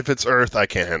 if it's Earth, I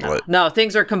can't handle it. No,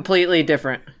 things are completely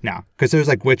different. no, because there's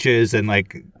like witches and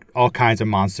like all kinds of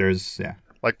monsters. Yeah,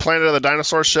 Like Planet of the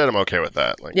Dinosaurs shit, I'm okay with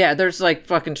that. Like, Yeah, there's like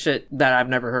fucking shit that I've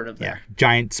never heard of yeah, there.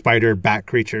 giant spider bat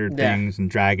creature Yeah. things and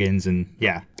dragons and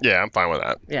yeah. yeah, I'm fine with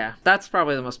that. Yeah, that's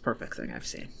probably the most perfect thing I've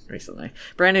seen recently.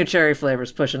 Brand new cherry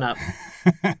flavors pushing up.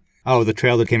 Oh, the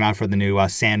trailer came out for the new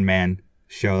Sandman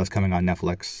show that's coming on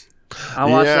Netflix. I'll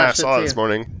watch Yeah, I that shit saw it too. this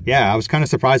morning. Yeah, I was kind of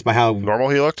surprised by how Normal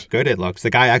he looked? good it looks. The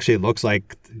guy actually looks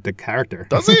like the character.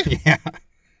 Does he? Yeah.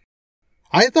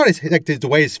 I thought the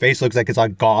way his face looks like it's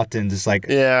like gaunt and just like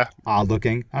Yeah. odd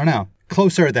looking. I don't know.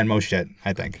 Closer than most shit,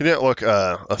 I think. He didn't look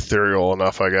ethereal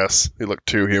enough, I guess. He looked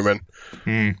too human.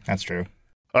 That's true.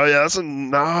 Oh, yeah, that's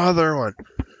another one.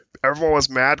 Everyone was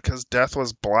mad because Death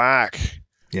was black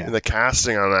Yeah. in the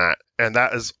casting on that. And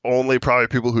that is only probably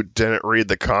people who didn't read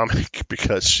the comic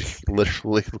because she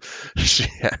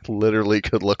literally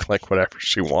could look like whatever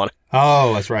she wanted.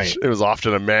 Oh, that's right. It was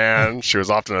often a man. She was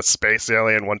often a space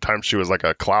alien. One time she was like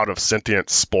a cloud of sentient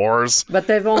spores. But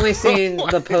they've only seen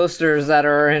the posters that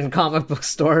are in comic book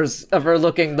stores of her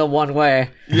looking the one way.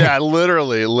 Yeah,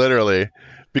 literally.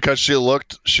 Because she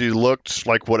looked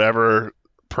like whatever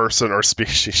person or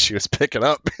species she was picking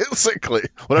up, basically.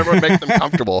 Whatever would make them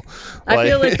comfortable. I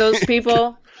feel like those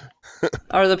people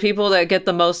are the people that get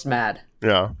the most mad.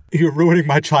 Yeah. You're ruining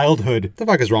my childhood. What the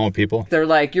fuck is wrong with people? They're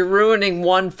like, you're ruining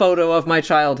one photo of my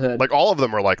childhood. Like, all of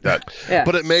them are like that. Yeah.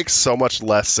 But it makes so much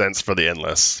less sense for the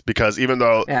Endless, because even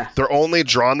though Yeah. they're only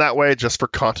drawn that way just for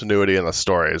continuity in the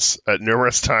stories, at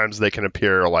numerous times they can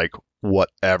appear like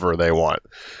whatever they want.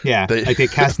 Yeah, They- like they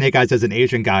cast Snake Eyes as an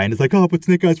Asian guy, and it's like, oh, but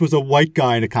Snake Eyes was a white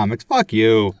guy in the comics. Fuck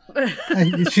you.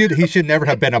 He should never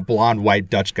have been a blonde,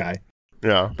 white Dutch guy.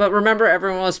 Yeah. But remember,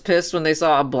 everyone was pissed when they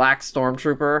saw a black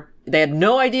stormtrooper. They had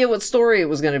no idea what story it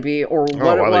was going to be, or what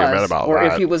why it they get mad was, about or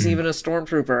if that. he was even a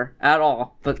stormtrooper at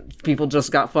all. But people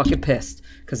just got fucking pissed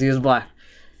because he was black.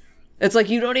 It's like,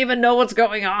 you don't even know what's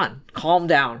going on. Calm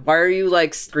down. Why are you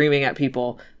like screaming at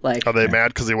people? Like, Are they mad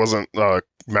because he wasn't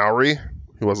Maori?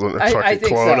 He wasn't a I fucking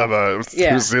think clone so. of a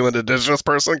Yeah. New Zealand indigenous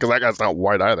person? Because that guy's not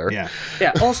white either. Yeah.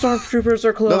 yeah, all stormtroopers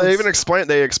are clones. No, they even explain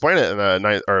it in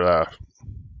the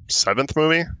seventh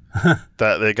movie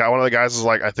that they got one of the guys was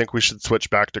like, I think we should switch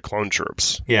back to clone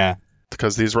troops Yeah.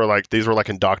 because these were like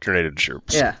indoctrinated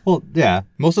troops. Yeah. Well, yeah.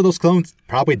 Most of those clones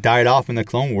probably died off in the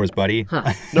Clone Wars, buddy.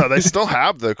 No, they still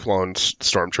have the clone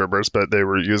stormtroopers, but they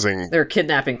were using. They're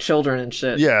kidnapping children and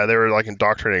shit. Yeah, they were like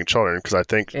indoctrinating children because I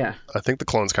think Yeah. the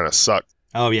clones kind of suck,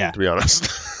 Oh, yeah. to be honest.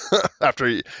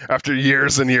 after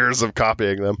years and years of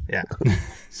copying them. Yeah.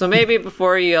 So maybe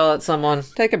before you yell at someone,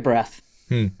 take a breath.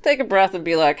 Take a breath and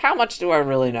be like, how much do I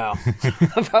really know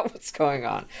about what's going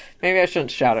on? Maybe I shouldn't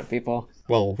shout at people.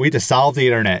 Well, we just solved the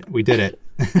internet. We did it.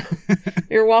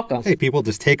 You're welcome. Hey, people,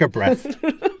 just take a breath.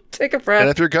 Take a And breath.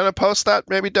 if you're gonna post that,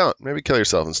 maybe don't. Maybe kill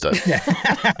yourself instead.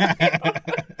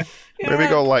 Maybe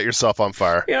go light yourself on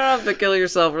fire. You don't have to kill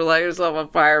yourself or light yourself on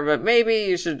fire, but maybe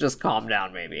you should just calm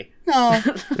down, maybe. No.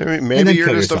 Maybe then you're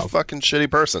kill just a yourself. fucking shitty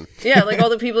person. Yeah, like all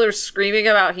the people that are screaming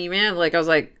about He-Man, like I was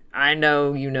like, I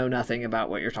know you know nothing about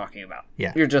what you're talking about.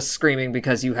 Yeah. You're just screaming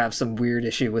because you have some weird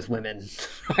issue with women.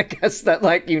 I guess that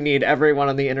like you need everyone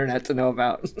on the internet to know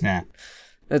about. Yeah.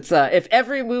 It's if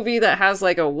every movie that has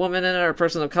like a woman in it or a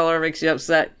person of color makes you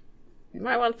upset, you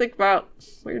might want to think about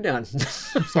what you're doing.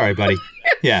 Sorry, buddy.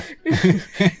 Yeah. You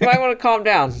might want to calm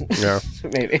down. Yeah.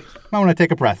 Maybe. I want to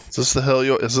take a breath. Is this the hill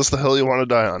you want to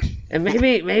die on? And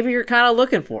maybe you're kind of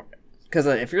looking for it. Because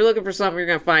if you're looking for something, you're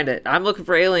going to find it. I'm looking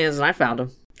for aliens, and I found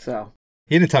them. So.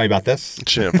 You didn't tell me about this.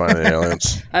 She didn't find any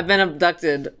aliens. I've been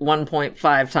abducted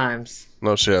 1.5 times.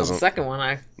 No, she The hasn't. second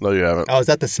one, No, you haven't. Oh, is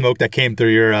that the smoke that came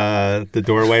through your the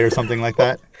doorway or something like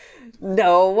that?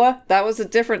 No, that was a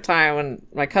different time when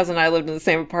my cousin and I lived in the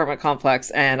same apartment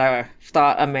complex, and I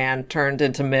thought a man turned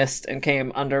into mist and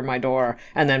came under my door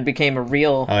and then became a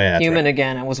real human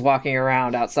again and was walking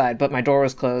around outside, but my door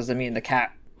was closed and me and the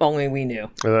cat, only we knew.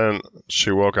 And then she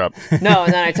woke up. No,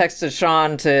 and then I texted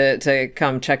Sean to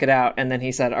come check it out, and then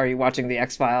he said, "Are you watching the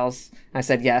X-Files?" I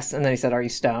said, "Yes," and then he said, "Are you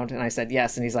stoned?" And I said,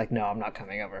 "Yes," and he's like, "No, I'm not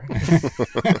coming over."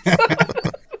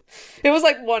 It was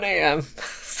like 1 a.m.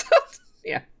 So,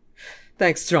 yeah.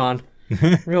 Thanks, Sean.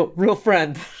 Real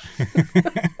friend.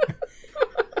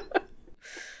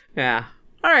 Yeah.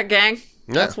 All right, gang.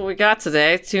 Yeah. That's what we got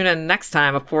today. Tune in next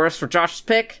time, of course, for Josh's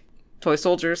pick, Toy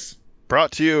Soldiers.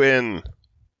 Brought to you in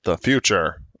the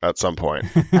future at some point.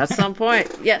 At some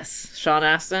point, yes. Sean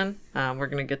Astin. We're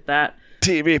going to get that.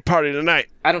 TV party tonight.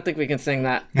 I don't think we can sing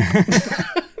that.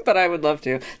 But I would love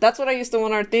to. That's what I used to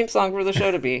want our theme song for the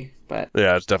show to be. But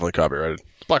Yeah, it's definitely copyrighted.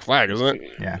 It's Black Flag, isn't it?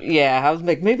 Yeah. yeah, I was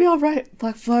like, maybe I'll write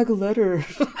Black Flag a letter.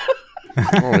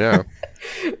 Oh, yeah.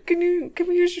 Can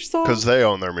we use your song? Because they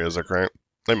own their music, right?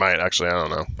 They might, actually. I don't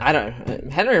know. I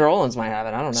don't. Henry Rollins might have it.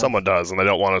 I don't know. Someone does, and they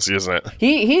don't want us using it.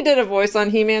 He did a voice on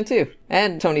He-Man too,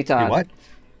 and Tony Todd.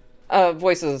 What?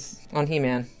 Voices on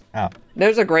He-Man. Oh.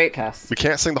 There's a great cast. We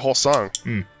can't sing the whole song,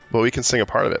 but we can sing a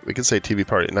part of it. We can say TV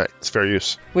party tonight. It's fair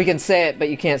use. We can say it, but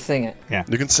you can't sing it.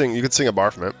 You can sing a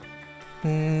bar from it.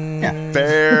 Yeah.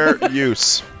 Fair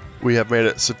use. We have made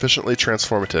it sufficiently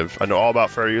transformative. I know all about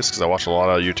fair use because I watch a lot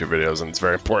of YouTube videos, and it's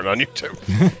very important on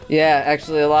YouTube. Yeah,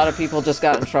 actually, a lot of people just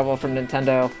got in trouble from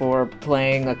Nintendo for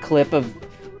playing a clip of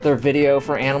their video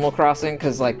for Animal Crossing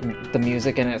because, like, the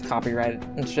music in it is copyrighted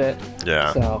and shit.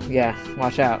 Yeah. So, yeah,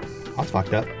 watch out. That's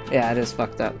fucked up. Yeah, it is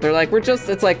fucked up. They're like,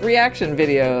 it's like reaction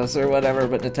videos or whatever,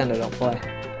 but Nintendo don't play.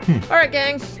 All right,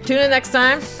 gang. Tune in next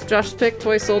time. Josh's pick,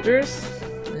 Toy Soldiers.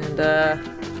 And,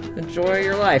 enjoy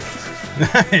your life.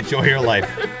 Enjoy your life.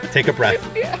 Take a breath.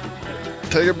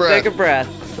 Take a breath. Take a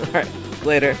breath. All right,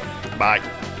 later. Bye.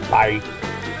 Bye.